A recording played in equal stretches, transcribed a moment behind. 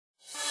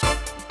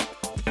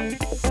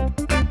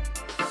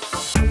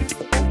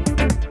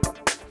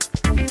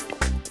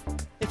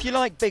If you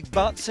like big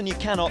butts and you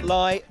cannot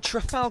lie,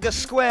 Trafalgar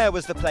Square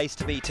was the place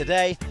to be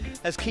today,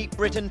 as Keep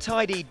Britain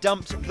Tidy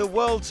dumped the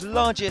world's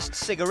largest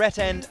cigarette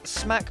end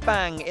smack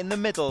bang in the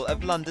middle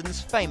of London's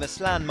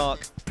famous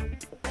landmark.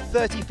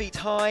 30 feet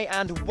high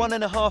and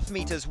 1.5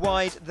 metres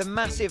wide, the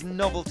massive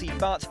novelty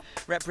butt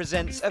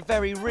represents a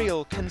very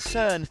real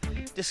concern.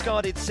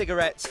 Discarded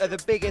cigarettes are the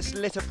biggest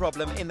litter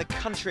problem in the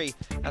country,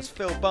 as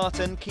Phil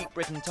Barton, Keep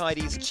Britain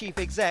Tidy's chief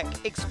exec,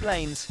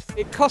 explains.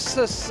 It costs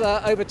us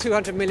over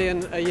 200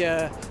 million a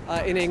year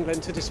in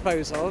England to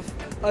dispose of.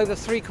 Over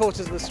 3/4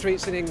 of the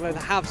streets in England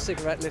have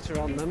cigarette litter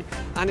on them,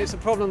 and it's a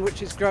problem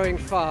which is growing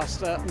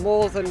fast.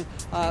 More than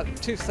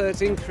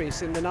 2/3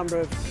 increase in the number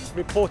of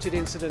reported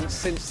incidents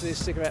since the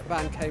cigarette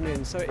ban came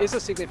in. So it is a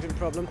significant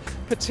problem,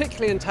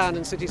 particularly in town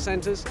and city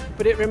centres,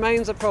 but it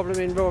remains a problem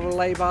in rural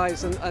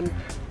lay-bys and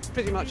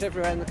pretty much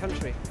everywhere in the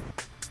country.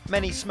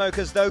 Many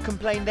smokers, though,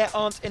 complain there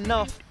aren't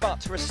enough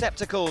butt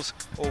receptacles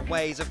or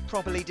ways of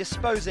properly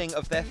disposing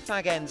of their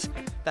fag ends.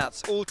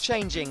 That's all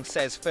changing,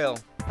 says Phil.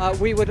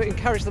 We would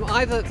encourage them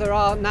either. There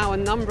are now a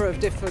number of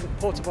different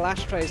portable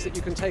ashtrays that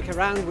you can take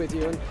around with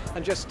you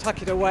and just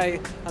tuck it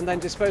away and then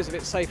dispose of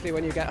it safely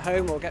when you get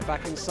home or get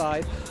back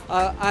inside.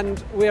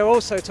 And we are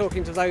also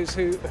talking to those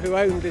who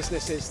own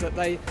businesses, that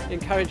they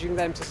encouraging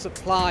them to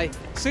supply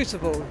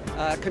suitable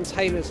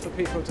containers for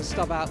people to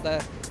stub out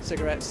their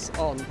cigarettes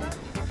on.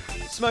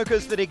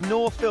 Smokers that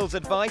ignore Phil's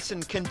advice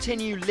and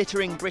continue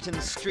littering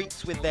Britain's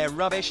streets with their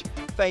rubbish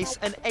face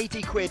an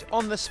 £80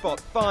 on-the-spot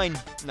fine.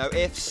 No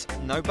ifs,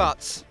 no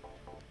buts.